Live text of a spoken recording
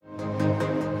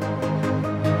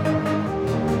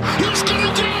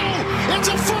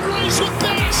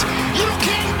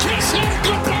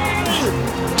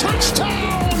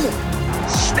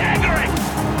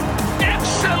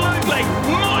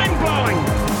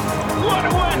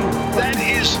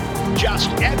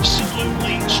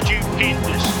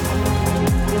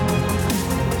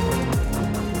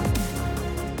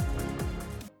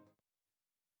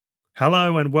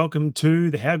Hello and welcome to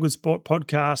the How Good Sport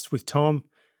podcast with Tom.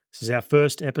 This is our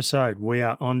first episode. We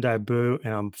are on debut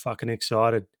and I'm fucking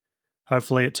excited.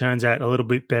 Hopefully it turns out a little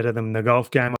bit better than the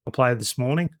golf game I played this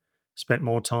morning. Spent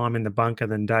more time in the bunker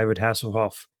than David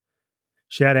Hasselhoff.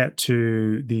 Shout out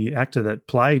to the actor that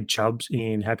played Chubbs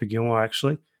in Happy Gilmore,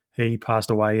 actually. He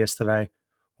passed away yesterday.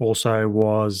 Also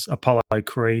was Apollo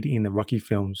Creed in the Rocky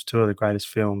films, two of the greatest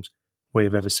films we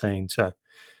have ever seen. So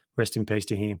rest in peace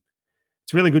to him.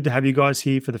 It's really good to have you guys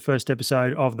here for the first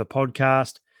episode of the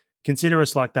podcast. Consider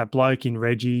us like that bloke in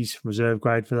Reggie's, reserve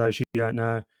grade for those who don't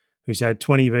know, who's had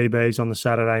 20 VBs on the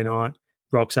Saturday night,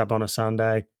 rocks up on a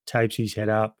Sunday, tapes his head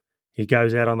up. He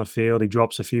goes out on the field, he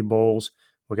drops a few balls.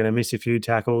 We're going to miss a few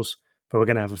tackles, but we're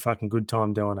going to have a fucking good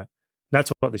time doing it.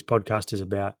 That's what this podcast is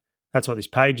about. That's what this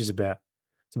page is about.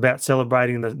 It's about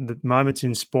celebrating the moments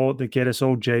in sport that get us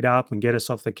all G'd up and get us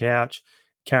off the couch,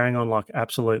 carrying on like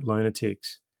absolute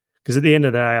lunatics. Because at the end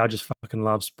of the day, I just fucking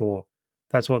love sport.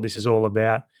 That's what this is all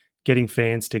about. Getting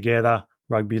fans together,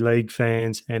 rugby league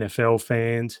fans, NFL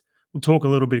fans. We'll talk a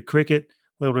little bit of cricket,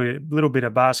 a little bit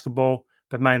of basketball,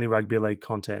 but mainly rugby league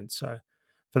content. So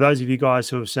for those of you guys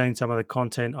who have seen some of the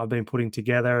content I've been putting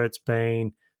together, it's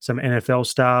been some NFL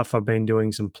stuff. I've been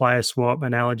doing some player swap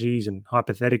analogies and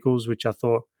hypotheticals, which I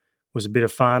thought was a bit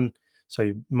of fun. So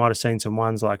you might have seen some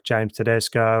ones like James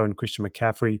Tedesco and Christian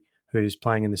McCaffrey, who's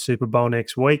playing in the Super Bowl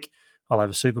next week. I'll have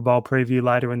a Super Bowl preview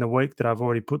later in the week that I've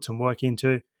already put some work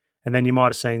into. And then you might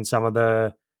have seen some of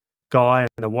the guy and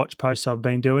the watch posts I've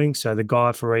been doing. So the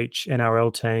guy for each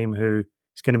NRL team who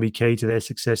is going to be key to their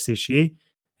success this year.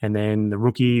 And then the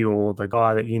rookie or the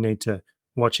guy that you need to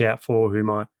watch out for who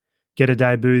might get a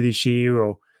debut this year,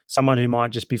 or someone who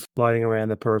might just be floating around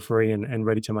the periphery and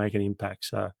ready to make an impact.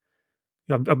 So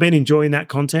I've been enjoying that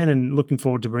content and looking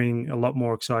forward to bringing a lot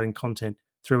more exciting content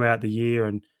throughout the year,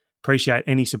 and appreciate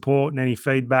any support and any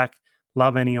feedback.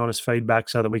 Love any honest feedback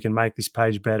so that we can make this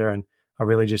page better. And I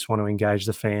really just want to engage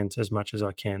the fans as much as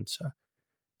I can. So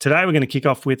today we're going to kick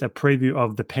off with a preview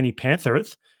of the Penrith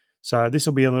Panthers. So this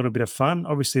will be a little bit of fun.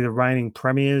 Obviously the reigning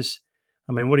premiers.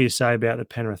 I mean, what do you say about the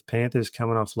Penrith Panthers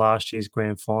coming off last year's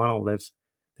grand final?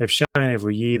 They've shown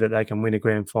every year that they can win a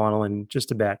grand final in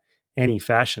just about any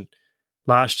fashion.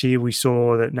 Last year we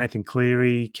saw that Nathan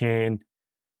Cleary can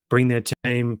bring their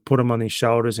team, put them on his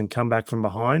shoulders and come back from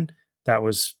behind. That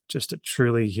was just a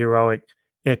truly heroic,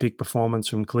 epic performance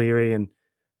from Cleary and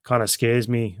kind of scares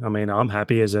me. I mean, I'm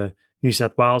happy as a New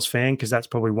South Wales fan because that's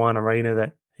probably one arena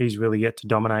that he's really yet to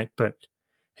dominate, but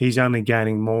he's only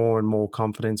gaining more and more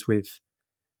confidence with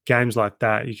games like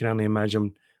that. You can only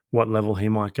imagine what level he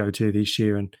might go to this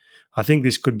year. And I think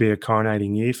this could be a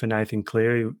coronating year for Nathan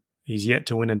Cleary. He's yet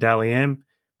to win a Dally M,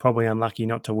 probably unlucky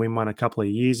not to win one a couple of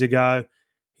years ago.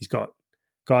 He's got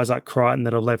guys like Crichton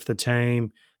that have left the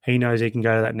team. He knows he can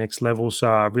go to that next level. So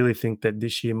I really think that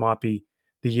this year might be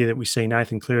the year that we see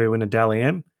Nathan Cleary win a Dally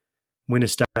M, win a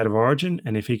State of Origin.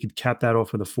 And if he could cap that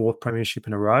off with a fourth premiership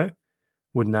in a row,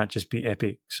 wouldn't that just be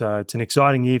epic? So it's an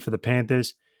exciting year for the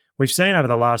Panthers. We've seen over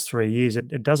the last 3 years,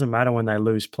 it doesn't matter when they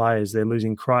lose players. They're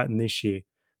losing Crichton this year.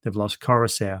 They've lost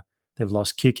Coruscant. They've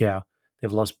lost Kickow.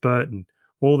 They've lost Burton.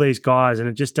 All these guys, and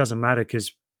it just doesn't matter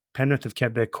because Penrith have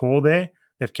kept their core there.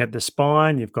 They've kept the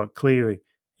spine. You've got Cleary,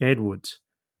 Edwards,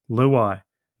 Luai.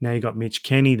 Now you've got Mitch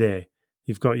Kenny there.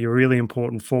 You've got your really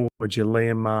important forwards, your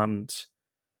Liam Martins,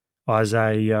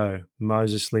 Isaiah Yeo,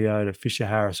 Moses Leota, Fisher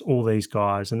Harris, all these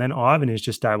guys. And then Ivan is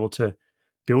just able to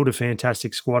build a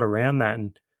fantastic squad around that.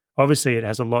 And obviously it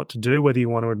has a lot to do, whether you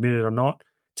want to admit it or not,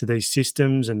 to these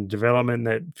systems and development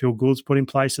that Phil Gould's put in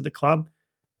place at the club.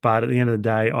 But at the end of the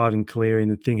day, Ivan Cleary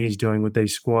and the thing he's doing with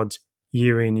these squads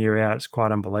year in, year out, is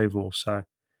quite unbelievable. So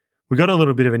we got a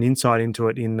little bit of an insight into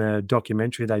it in the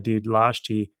documentary they did last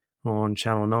year on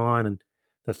Channel 9 and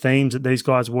the themes that these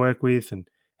guys work with and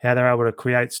how they're able to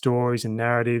create stories and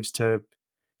narratives to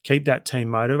keep that team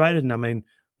motivated. And I mean,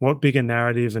 what bigger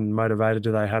narrative and motivator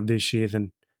do they have this year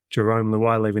than Jerome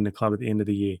Luai leaving the club at the end of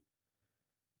the year?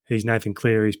 He's Nathan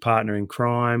Cleary's partner in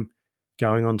crime,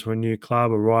 going on to a new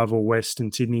club, a rival Western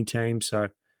Sydney team. So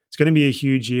it's going to be a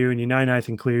huge year. And you know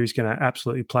Nathan Cleary's going to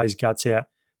absolutely play his guts out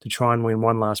to try and win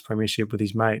one last premiership with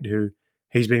his mate who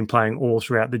he's been playing all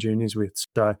throughout the juniors with.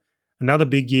 So another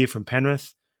big year from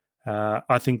Penrith.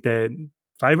 I think they're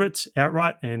favourites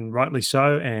outright and rightly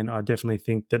so. And I definitely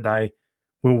think that they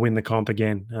will win the comp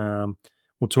again.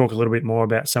 We'll talk a little bit more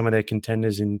about some of their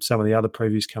contenders in some of the other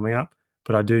previews coming up.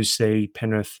 But I do see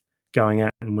Penrith going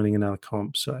out and winning another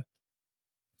comp. So a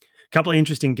couple of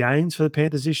interesting gains for the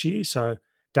Panthers this year. So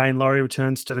Dane Laurie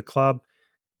returns to the club.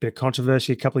 Bit of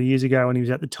controversy a couple of years ago when he was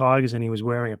at the Tigers and he was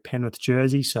wearing a Penrith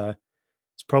jersey. So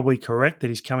it's probably correct that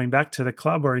he's coming back to the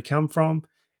club where he come from.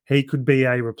 He could be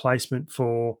a replacement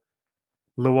for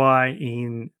Luai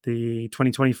in the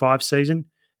 2025 season,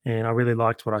 and I really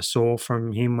liked what I saw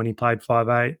from him when he played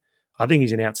 5'8". I think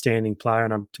he's an outstanding player,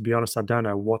 and to be honest, I don't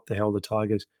know what the hell the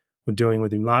Tigers were doing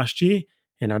with him last year,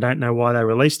 and I don't know why they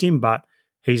released him, but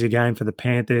he's a game for the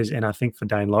Panthers, and I think for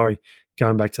Dane Laurie,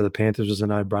 going back to the Panthers was a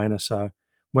no-brainer. So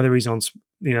whether he's on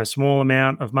small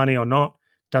amount of money or not,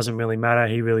 doesn't really matter.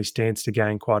 He really stands to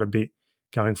gain quite a bit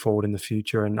going forward in the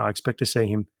future, and I expect to see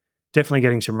him definitely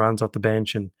getting some runs off the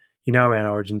bench, and around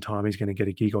Origin time, he's going to get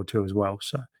a gig or two as well.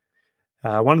 So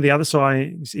one of the other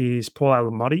signings is Paul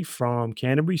Alamotti from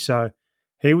Canterbury. So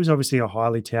he was obviously a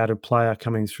highly touted player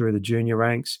coming through the junior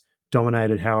ranks,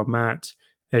 dominated Howard Matt,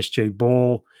 SG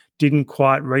Ball, didn't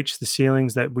quite reach the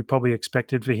ceilings that we probably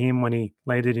expected for him when he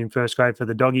landed in first grade for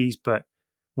the Doggies, but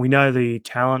we know the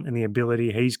talent and the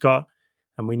ability he's got,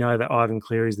 and we know that Ivan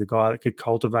Cleary is the guy that could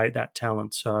cultivate that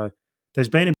talent. So there's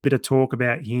been a bit of talk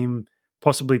about him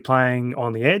possibly playing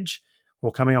on the edge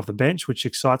or coming off the bench, which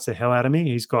excites the hell out of me.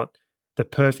 He's got the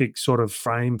perfect sort of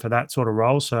frame for that sort of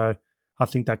role. So I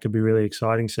think that could be really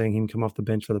exciting, seeing him come off the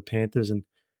bench for the Panthers, and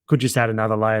could just add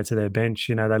another layer to their bench.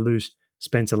 They lose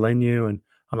Spencer Leniu, and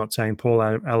I'm not saying Paul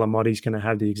Alamotti is going to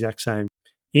have the exact same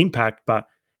impact, but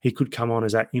he could come on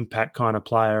as that impact kind of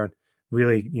player and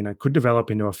really, could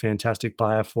develop into a fantastic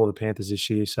player for the Panthers this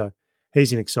year. So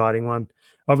he's an exciting one.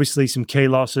 Obviously, some key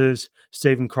losses.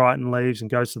 Stephen Crichton leaves and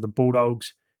goes to the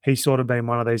Bulldogs. He's sort of been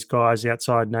one of these guys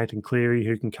outside Nathan Cleary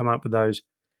who can come up with those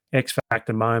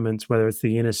X-factor moments, whether it's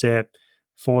the intercept,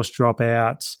 forced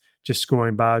dropouts, just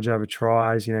scoring barge over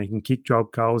tries. He can kick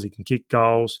drop goals. He can kick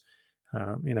goals.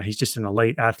 He's just an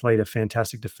elite athlete, a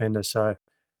fantastic defender. So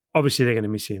obviously they're going to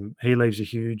miss him. He leaves a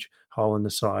huge hole in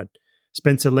the side.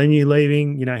 Spencer Leniu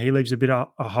leaving, he leaves a bit of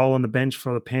a hole on the bench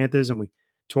for the Panthers, and we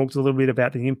talked a little bit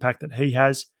about the impact that he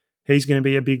has. He's going to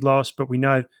be a big loss, but we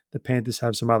know the Panthers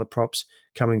have some other props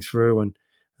coming through, and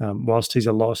whilst he's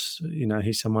a loss,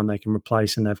 he's someone they can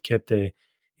replace, and they've kept their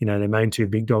main two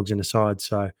big dogs in the side.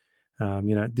 So,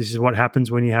 this is what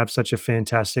happens when you have such a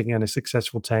fantastic and a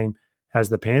successful team as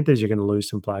the Panthers. You're going to lose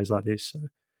some players like this. So,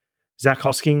 Zach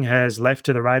Hosking has left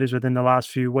to the Raiders within the last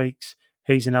few weeks.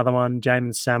 He's another one.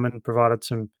 Jamin Salmon provided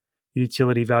some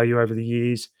utility value over the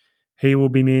years. He will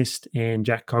be missed. And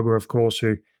Jack Cogger, of course,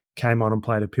 who came on and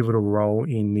played a pivotal role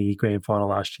in the grand final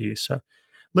last year. So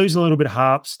lose a little bit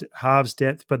of halves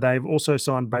depth, but they've also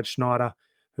signed Brad Schneider,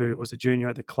 who was a junior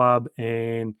at the club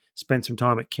and spent some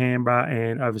time at Canberra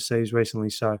and overseas recently.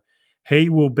 So he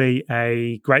will be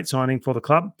a great signing for the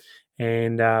club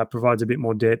and provides a bit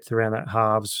more depth around that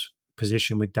halves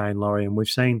position with Dane Laurie. And we've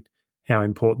seen how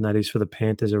important that is for the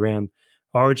Panthers around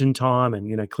Origin time.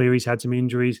 And, Cleary's had some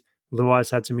injuries. Luai's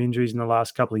had some injuries in the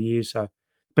last couple of years. So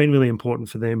it's been really important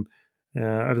for them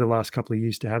over the last couple of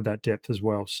years to have that depth as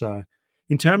well. So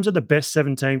in terms of the best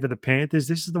 17 for the Panthers,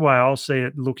 this is the way I'll see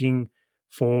it looking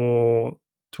for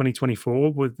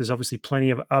 2024. There's obviously plenty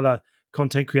of other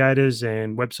content creators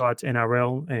and websites,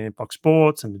 NRL and Fox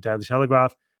Sports and the Daily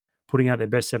Telegraph, putting out their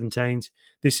best 17s.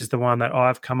 This is the one that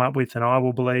I've come up with and I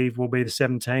will believe will be the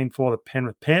 17 for the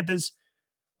Penrith Panthers.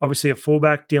 Obviously, a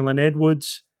fullback, Dylan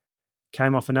Edwards,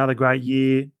 came off another great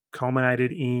year,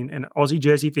 culminated in an Aussie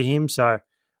jersey for him. So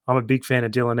I'm a big fan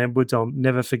of Dylan Edwards. I'll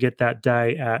never forget that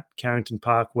day at Carrington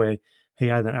Park where he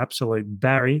had an absolute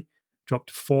barry, dropped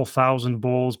 4,000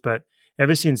 balls. But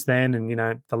ever since then,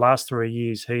 and, the last 3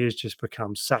 years, he has just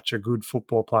become such a good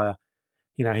football player.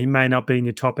 He may not be in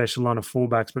your top echelon of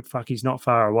fullbacks, but fuck, he's not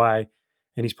far away.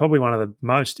 And he's probably one of the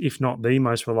most, if not the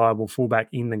most reliable fullback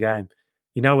in the game.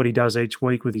 You know what he does each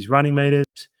week with his running meters.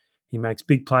 He makes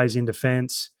big plays in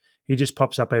defense. He just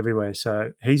pops up everywhere.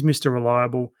 So he's Mr.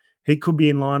 Reliable. He could be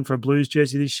in line for a Blues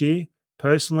jersey this year.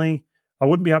 Personally, I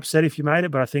wouldn't be upset if you made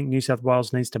it, but I think New South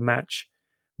Wales needs to match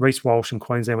Reece Walsh and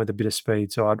Queensland with a bit of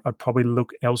speed. So I'd probably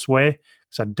look elsewhere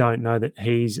because I don't know that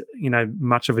he's,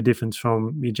 much of a difference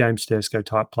from your James Tedesco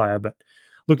type player. But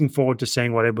looking forward to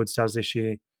seeing what Edwards does this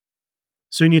year.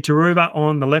 Sunia Taruva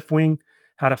on the left wing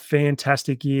had a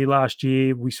fantastic year last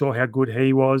year. We saw how good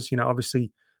he was.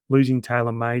 Obviously losing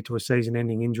Taylor May to a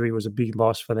season-ending injury was a big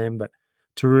loss for them, but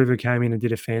Taruva came in and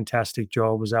did a fantastic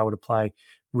job, was able to play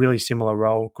really similar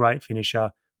role, great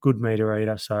finisher, good meter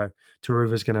eater. So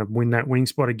Taruva's going to win that wing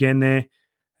spot again there.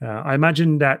 I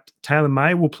imagine that Taylor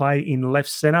May will play in left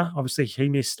centre. Obviously, he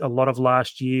missed a lot of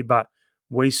last year, but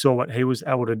we saw what he was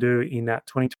able to do in that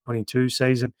 2022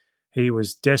 season. He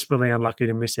was desperately unlucky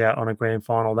to miss out on a grand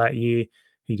final that year.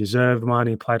 He deserved one.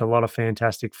 He played a lot of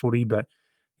fantastic footy, but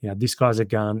this guy's a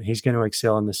gun. He's going to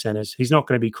excel in the centres. He's not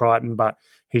going to be Crichton, but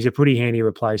he's a pretty handy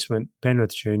replacement,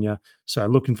 Penrith Junior. So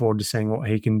looking forward to seeing what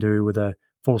he can do with a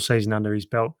full season under his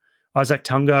belt. Isaac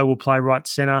Tungo will play right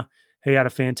centre. He had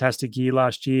a fantastic year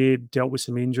last year, dealt with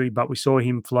some injury, but we saw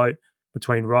him float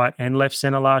between right and left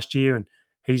centre last year, and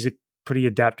he's a pretty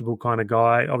adaptable kind of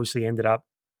guy. Obviously ended up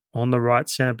on the right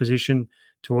centre position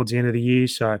towards the end of the year,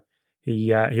 so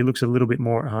he looks a little bit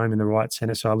more at home in the right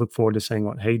centre, so I look forward to seeing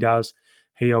what he does.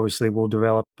 He obviously will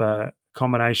develop a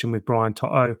combination with Brian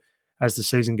To'o as the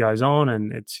season goes on,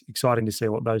 and it's exciting to see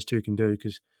what those two can do,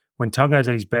 because when Tungo's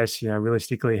at his best,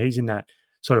 realistically, he's in that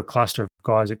sort of cluster of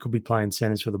guys that could be playing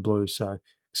centres for the Blues. So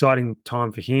exciting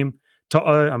time for him.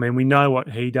 To'o, I mean, we know what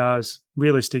he does.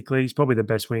 Realistically, he's probably the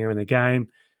best winger in the game.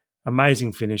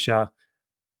 Amazing finisher.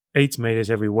 Eats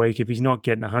meters every week. If he's not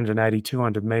getting 180,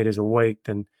 200 meters a week,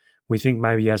 then we think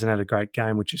maybe he hasn't had a great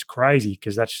game, which is crazy,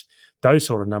 because those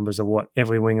sort of numbers are what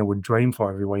every winger would dream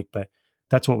for every week. But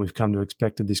that's what we've come to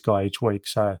expect of this guy each week.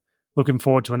 So looking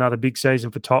forward to another big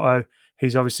season for To'o.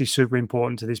 He's obviously super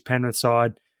important to this Penrith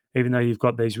side, even though you've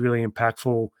got these really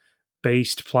impactful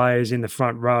beast players in the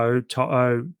front row.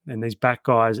 To'o and these back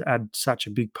guys add such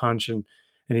a big punch and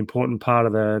an important part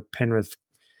of the Penrith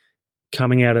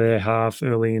coming out of their half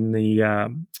early in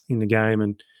the game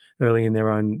and early in their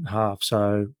own half.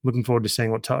 So looking forward to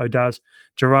seeing what To'o does.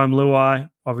 Jerome Luai,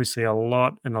 obviously a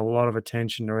lot of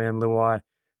attention around Luai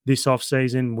this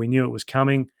offseason. We knew it was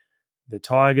coming. The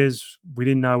Tigers, we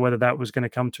didn't know whether that was going to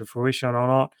come to fruition or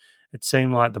not. It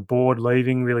seemed like the board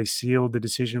leaving really sealed the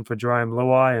decision for Jerome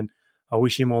Luai, and I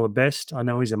wish him all the best. I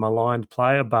know he's a maligned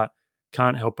player, but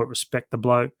can't help but respect the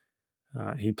bloke.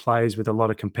 He plays with a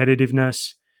lot of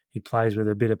competitiveness. He plays with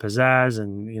a bit of pizzazz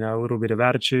and, a little bit of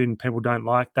attitude, and people don't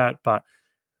like that. But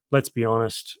let's be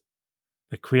honest,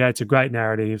 it creates a great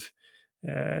narrative.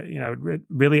 It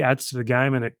really adds to the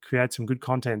game, and it creates some good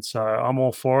content. So I'm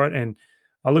all for it, and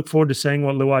I look forward to seeing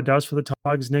what Luai does for the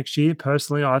Tigers next year.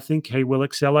 Personally, I think he will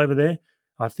excel over there.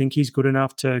 I think he's good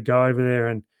enough to go over there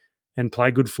and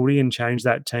play good footy and change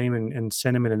that team and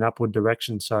send them in an upward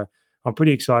direction. So I'm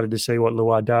pretty excited to see what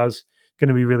Luai does. Going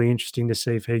to be really interesting to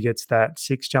see if he gets that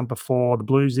 6 jumper for the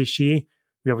Blues this year.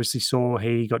 We obviously saw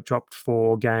he got dropped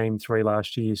for game 3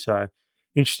 last year. So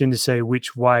interesting to see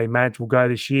which way Madge will go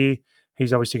this year.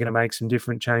 He's obviously going to make some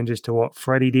different changes to what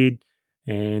Freddie did.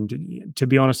 And to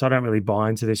be honest, I don't really buy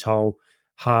into this whole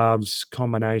halves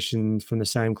combination from the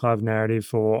same club narrative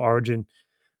for Origin.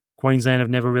 Queensland have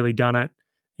never really done it.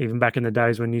 Even back in the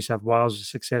days when New South Wales was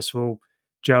successful,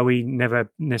 Joey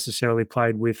never necessarily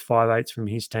played with 5/8 from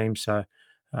his team. So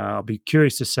I'll be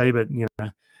curious to see, but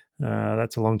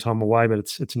that's a long time away, but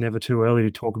it's never too early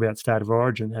to talk about state of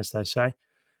origin, as they say.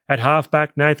 At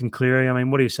halfback, Nathan Cleary, I mean,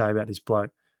 what do you say about this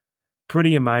bloke?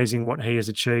 Pretty amazing what he has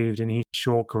achieved in his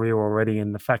short career already,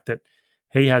 and the fact that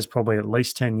he has probably at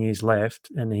least 10 years left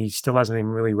and he still hasn't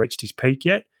even really reached his peak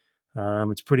yet.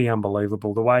 It's pretty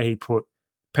unbelievable. The way he put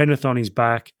Penrith on his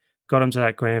back, got him to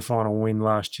that grand final win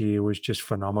last year was just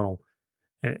phenomenal.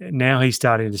 Now he's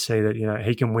starting to see that,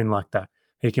 he can win like that.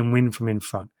 He can win from in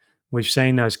front. We've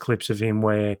seen those clips of him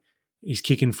where he's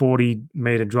kicking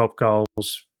 40-metre drop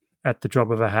goals at the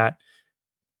drop of a hat,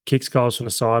 kicks goals from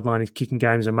the sideline. His kicking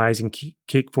game is amazing.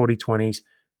 Kick 40-20s,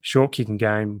 short kicking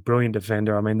game, brilliant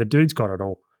defender. I mean, the dude's got it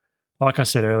all. Like I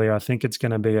said earlier, I think it's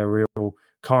going to be a real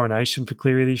coronation for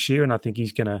Cleary this year, and I think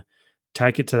he's going to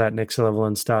take it to that next level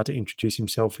and start to introduce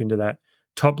himself into that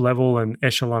top level and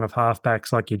echelon of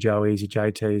halfbacks like your Joeys, your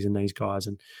JTs and these guys.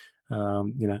 And,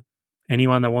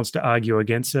 anyone that wants to argue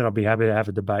against it, I'll be happy to have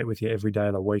a debate with you every day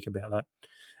of the week about that.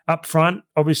 Up front,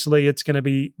 obviously, it's going to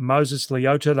be Moses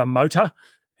Leota, the motor.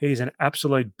 He's an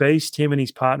absolute beast. Him and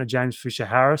his partner, James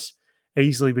Fisher-Harris,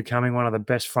 easily becoming one of the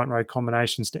best front row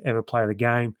combinations to ever play the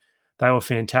game. They were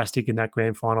fantastic in that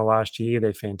grand final last year.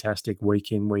 They're fantastic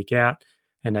week in, week out,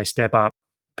 and they step up,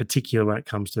 particularly when it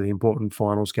comes to the important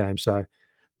finals game. So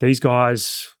these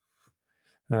guys,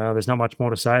 there's not much more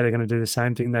to say. They're going to do the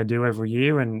same thing they do every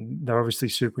year, and they're obviously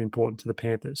super important to the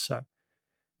Panthers. So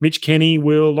Mitch Kenny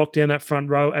will lock down that front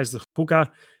row as the hooker.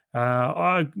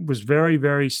 I was very,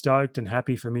 very stoked and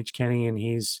happy for Mitch Kenny and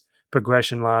his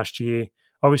progression last year.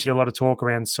 Obviously, a lot of talk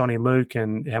around Sonny Luke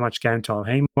and how much game time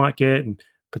he might get and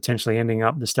potentially ending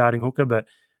up the starting hooker. But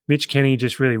Mitch Kenny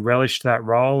just really relished that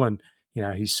role, and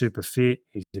he's super fit.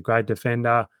 He's a great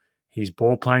defender. His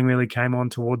ball playing really came on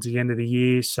towards the end of the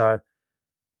year. So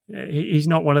he's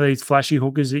not one of these flashy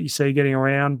hookers that you see getting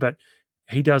around, but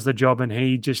he does the job and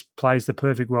he just plays the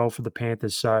perfect role for the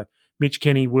Panthers. So Mitch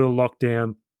Kenny will lock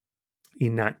down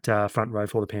in that front row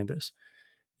for the Panthers.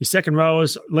 Your second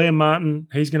rowers, Liam Martin,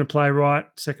 he's going to play right,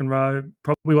 second row,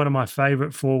 probably one of my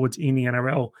favourite forwards in the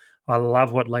NRL. I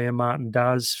love what Liam Martin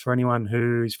does. For anyone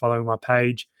who's following my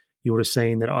page, you would have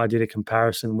seen that I did a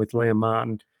comparison with Liam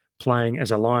Martin playing as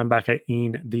a linebacker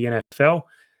in the NFL.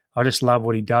 I just love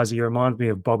what he does. He reminds me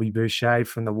of Bobby Boucher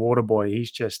from the Waterboy. He's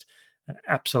just an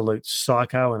absolute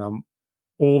psycho, and I'm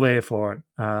all there for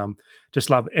it.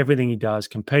 Just love everything he does,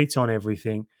 competes on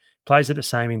everything, plays at the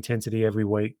same intensity every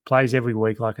week, plays every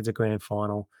week like it's a grand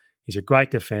final. He's a great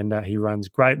defender. He runs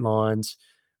great lines.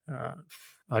 Uh,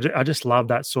 I just love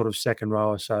that sort of second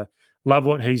rower. So love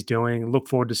what he's doing. Look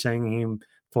forward to seeing him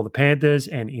for the Panthers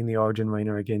and in the Origin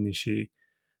Arena again this year.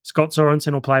 Scott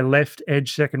Sorensen will play left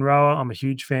edge second rower. I'm a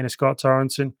huge fan of Scott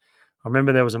Sorensen. I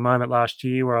remember there was a moment last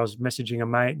year where I was messaging a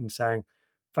mate and saying,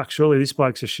 fuck, surely this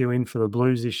bloke's a shoe-in for the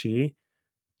Blues this year.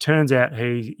 Turns out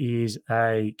he is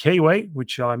a Kiwi,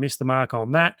 which I missed the mark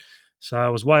on that. So I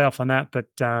was way off on that. But,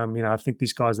 I think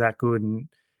this guy's that good. And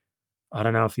I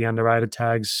don't know if the underrated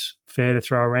tag's fair to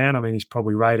throw around. I mean, he's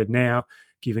probably rated now,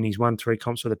 given he's won 3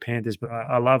 comps for the Panthers. But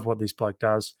I love what this bloke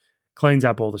does. Cleans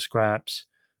up all the scraps.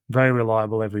 Very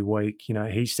reliable every week.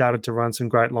 He started to run some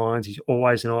great lines. He's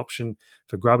always an option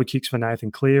for grubber kicks for Nathan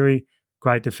Cleary.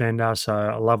 Great defender. So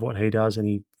I love what he does. And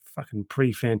he fucking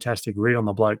pretty fantastic read on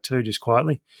the bloke too, just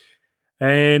quietly.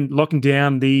 And locking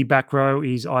down the back row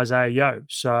is Isaiah Yeo.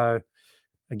 So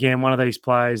again, one of these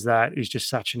players that is just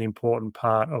such an important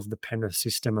part of the Penrith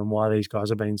system and why these guys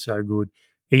have been so good,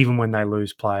 even when they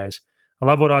lose players. I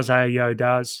love what Isaiah Yeo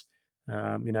does.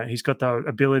 He's got the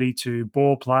ability to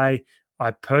ball play.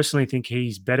 I personally think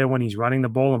he's better when he's running the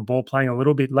ball and ball playing a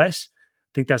little bit less.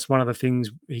 I think that's one of the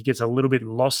things he gets a little bit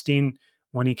lost in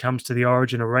when he comes to the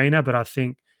Origin arena. But I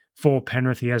think for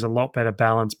Penrith, he has a lot better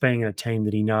balance, being in a team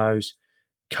that he knows,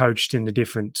 coached in a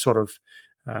different sort of,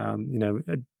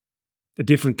 a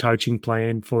different coaching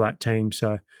plan for that team.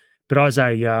 So, but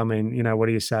Isaiah, what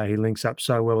do you say? He links up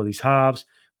so well with his halves,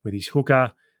 with his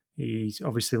hooker. He's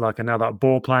obviously like another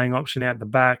ball-playing option out the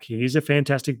back. He is a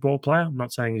fantastic ball player. I'm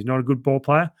not saying he's not a good ball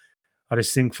player. I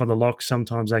just think for the Locks,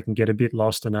 sometimes they can get a bit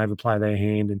lost and overplay their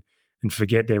hand and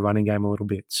forget their running game a little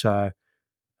bit. So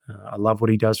I love what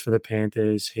he does for the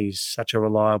Panthers. He's such a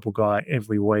reliable guy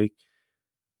every week.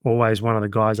 Always one of the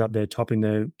guys up there topping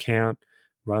the count.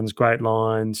 Runs great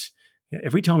lines.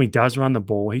 Every time he does run the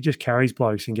ball, he just carries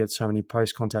blokes and gets so many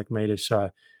post-contact meters. So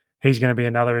he's going to be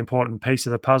another important piece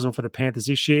of the puzzle for the Panthers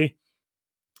this year.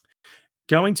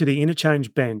 Going to the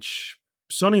interchange bench,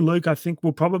 Sonny Luke, I think,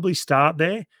 will probably start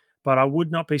there, but I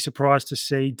would not be surprised to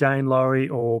see Dane Laurie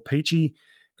or Peachy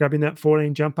grabbing that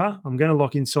 14 jumper. I'm going to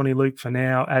lock in Sonny Luke for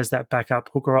now as that backup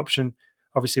hooker option.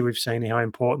 Obviously, we've seen how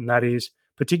important that is,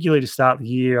 particularly to start the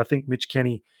year. I think Mitch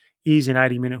Kenny is an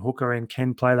 80-minute hooker and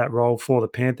can play that role for the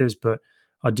Panthers, but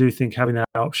I do think having that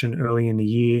option early in the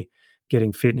year,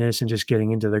 getting fitness and just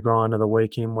getting into the grind of the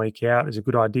week in, week out is a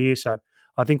good idea. So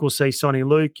I think we'll see Sonny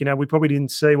Luke. We probably didn't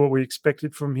see what we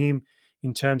expected from him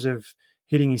in terms of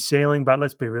hitting his ceiling, but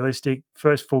let's be realistic.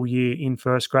 First full year in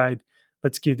first grade.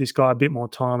 Let's give this guy a bit more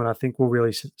time, and I think we'll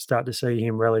really start to see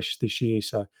him relish this year.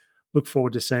 So look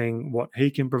forward to seeing what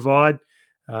he can provide.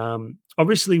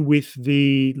 Obviously, with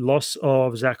the loss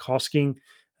of Zach Hosking,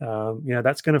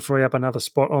 that's going to free up another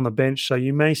spot on the bench. So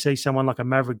you may see someone like a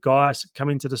Maverick Guy come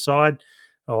into the side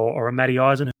or a Matty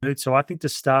Eisenhuth. So I think to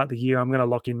start the year, I'm going to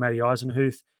lock in Matty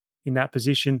Eisenhuth in that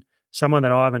position. Someone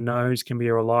that Ivan knows can be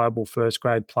a reliable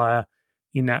first-grade player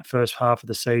in that first half of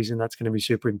the season. That's going to be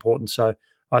super important. So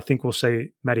I think we'll see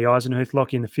Matty Eisenhuth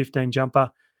lock in the 15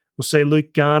 jumper. We'll see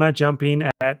Luke Garner jump in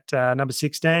at number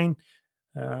 16.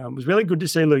 It was really good to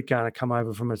see Luke Garner come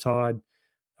over from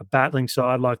a battling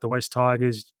side like the West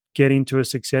Tigers, get into a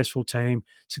successful team,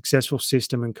 successful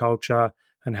system and culture,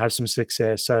 and have some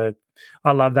success. So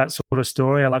I love that sort of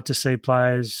story. I love to see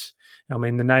players. The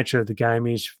nature of the game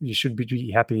is you should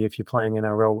be happy if you're playing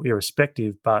NRL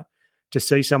irrespective, but to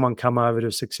see someone come over to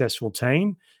a successful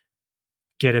team,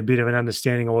 get a bit of an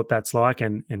understanding of what that's like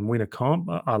and win a comp,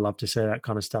 I love to see that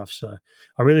kind of stuff. So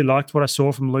I really liked what I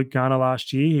saw from Luke Garner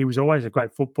last year. He was always a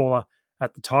great footballer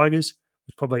at the Tigers.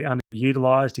 Was probably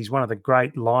underutilised. He's one of the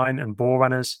great line and ball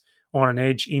runners on an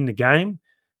edge in the game,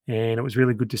 and it was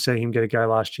really good to see him get a go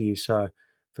last year. So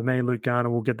for me, Luke Garner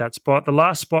will get that spot. The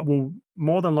last spot will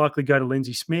more than likely go to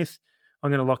Lindsay Smith. I'm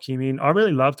going to lock him in. I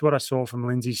really loved what I saw from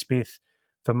Lindsay Smith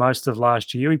for most of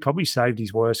last year. He probably saved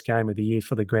his worst game of the year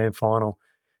for the grand final,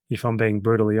 if I'm being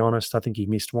brutally honest. I think he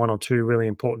missed 1 or 2 really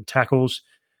important tackles,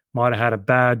 might have had a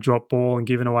bad drop ball and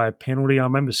given away a penalty. I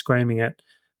remember screaming at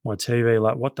my TV,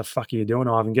 like, what the fuck are you doing,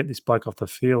 Ivan? Get this bloke off the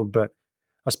field. But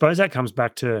I suppose that comes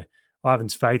back to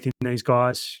Ivan's faith in these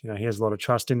guys. He has a lot of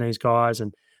trust in these guys.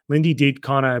 And Lindy did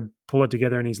kind of pull it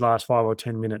together in his last 5 or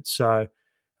 10 minutes. So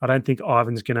I don't think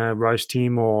Ivan's going to roast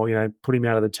him or, put him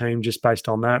out of the team just based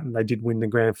on that. And they did win the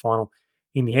grand final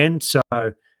in the end. So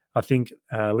I think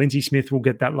Lindsay Smith will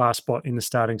get that last spot in the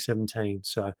starting 17.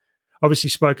 So obviously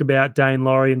spoke about Dane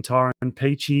Laurie and Tyron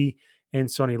Peachy and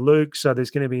Sonny Luke. So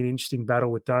there's going to be an interesting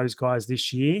battle with those guys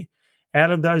this year.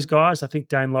 Out of those guys, I think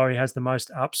Dane Laurie has the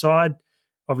most upside.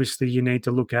 Obviously, you need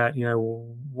to look at,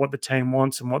 what the team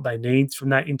wants and what they need from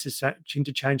that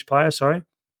interchange player,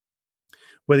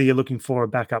 whether you're looking for a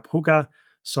backup hooker,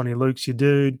 Sonny Luke's your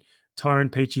dude.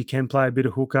 Tyron Peachy can play a bit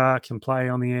of hooker, can play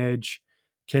on the edge,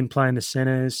 can play in the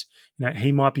centres.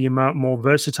 He might be a more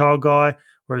versatile guy,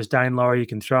 whereas Dane Laurie, you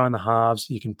can throw in the halves.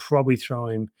 You can probably throw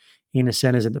him in the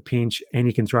centres at the pinch, and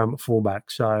you can throw him at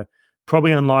fullback. So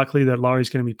probably unlikely that Laurie's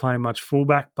going to be playing much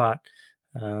fullback, but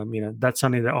that's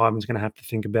something that Ivan's going to have to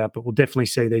think about. But we'll definitely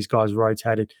see these guys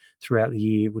rotated throughout the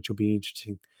year, which will be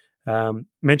interesting.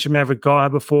 Mentioned Maverick Guy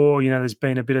before. There's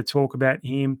been a bit of talk about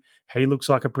him. He looks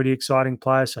like a pretty exciting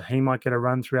player, so he might get a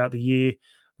run throughout the year.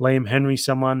 Liam Henry,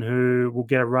 someone who will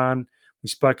get a run. We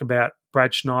spoke about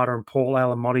Brad Schneider and Paul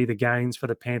Alamotti, the gains for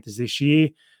the Panthers this year.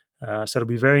 So it'll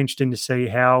be very interesting to see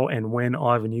how and when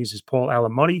Ivan uses Paul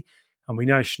Alamotti. And we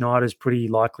know Schneider's pretty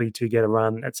likely to get a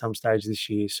run at some stage this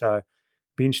year. So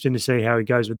be interesting to see how he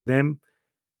goes with them.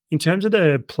 In terms of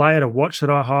the player to watch that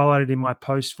I highlighted in my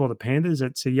post for the Panthers,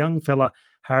 it's a young fella,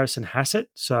 Harrison Hassett.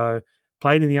 So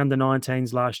played in the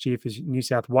under-19s last year for New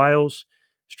South Wales,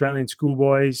 Australian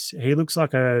schoolboys. He looks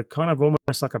like a kind of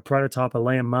almost like a prototype of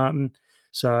Liam Martin.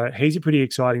 So he's a pretty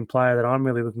exciting player that I'm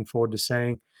really looking forward to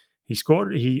seeing.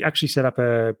 He actually set up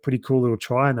a pretty cool little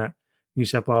try in that New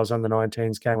South Wales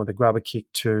under-19s game with a grubber kick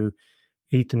to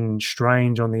Ethan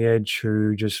Strange on the edge,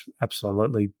 who just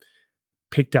absolutely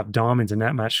picked up diamonds in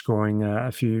that match, scoring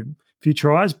a few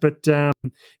tries. But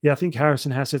I think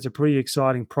Harrison Hassett's a pretty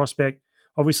exciting prospect.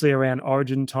 Obviously, around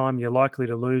Origin time, you're likely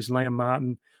to lose Liam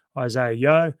Martin, Isaiah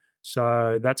Yeo.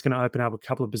 So that's going to open up a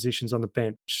couple of positions on the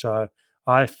bench. So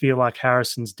I feel like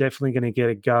Harrison's definitely going to get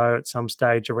a go at some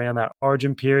stage around that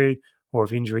Origin period, or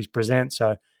if injuries present.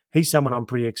 So he's someone I'm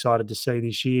pretty excited to see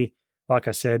this year. Like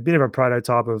I said, a bit of a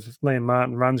prototype of Liam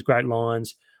Martin, runs great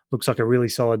lines, looks like a really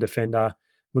solid defender,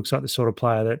 looks like the sort of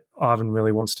player that Ivan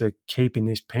really wants to keep in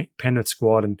this Penrith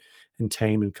squad and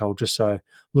team and culture. So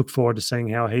look forward to seeing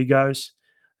how he goes.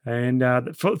 And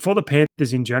for the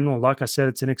Panthers in general, like I said,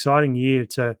 it's an exciting year.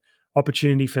 It's an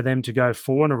opportunity for them to go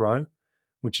 4 in a row,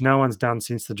 which no one's done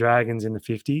since the Dragons in the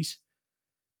 50s.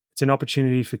 It's an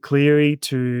opportunity for Cleary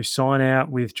to sign out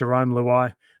with Jerome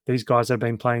Luai. These guys have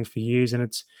been playing for years, and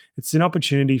it's an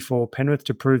opportunity for Penrith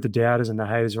to prove the doubters and the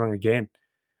haters wrong again.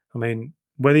 I mean,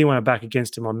 whether you want to back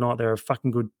against them or not, they're a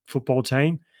fucking good football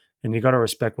team, and you got to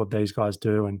respect what these guys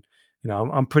do. And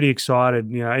I'm pretty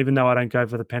excited. Even though I don't go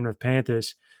for the Penrith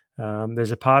Panthers,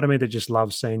 there's a part of me that just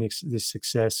loves seeing this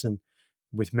success. And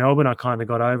with Melbourne, I kind of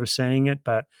got over seeing it,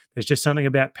 but there's just something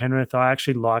about Penrith. I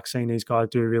actually like seeing these guys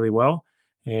do really well,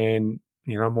 and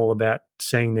I'm all about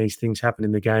seeing these things happen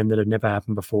in the game that have never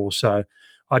happened before. So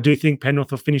I do think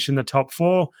Penrith will finish in the top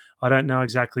 4. I don't know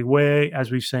exactly where,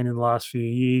 as we've seen in the last few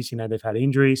years. They've had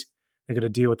injuries. They've got to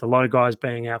deal with a lot of guys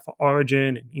being out for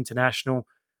Origin and international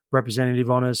representative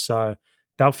honours. So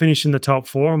they'll finish in the top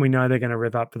 4, and we know they're going to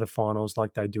rev up to the finals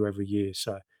like they do every year.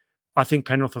 So I think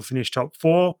Penrith will finish top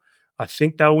 4. I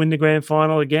think they'll win the grand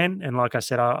final again. And like I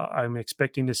said, I'm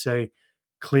expecting to see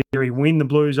Cleary win the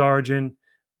Blues Origin,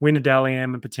 win a Dally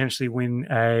M, and potentially win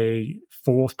a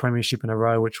 4th premiership in a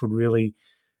row, which would really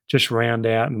just round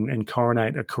out and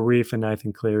coronate a career for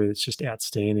Nathan Cleary that's just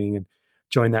outstanding, and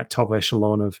join that top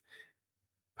echelon of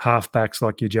halfbacks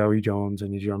like your Joey Johns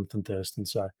and your Jonathan Thurston.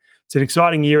 So it's an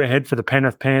exciting year ahead for the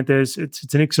Penrith Panthers.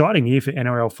 It's an exciting year for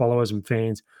NRL followers and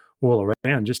fans all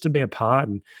around, just to be a part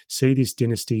and see this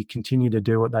dynasty continue to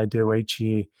do what they do each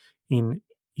year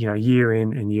year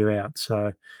in and year out.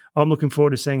 So I'm looking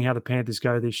forward to seeing how the Panthers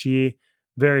go this year.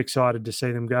 Very excited to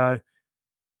see them go.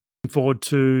 Looking forward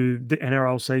to the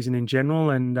NRL season in general.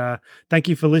 And thank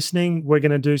you for listening. We're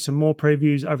going to do some more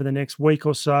previews over the next week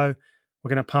or so. We're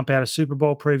going to pump out a Super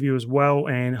Bowl preview as well,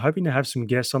 and hoping to have some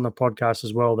guests on the podcast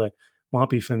as well that might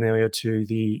be familiar to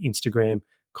the Instagram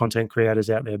content creators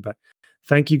out there. But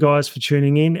thank you guys for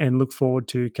tuning in, and look forward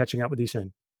to catching up with you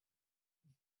soon.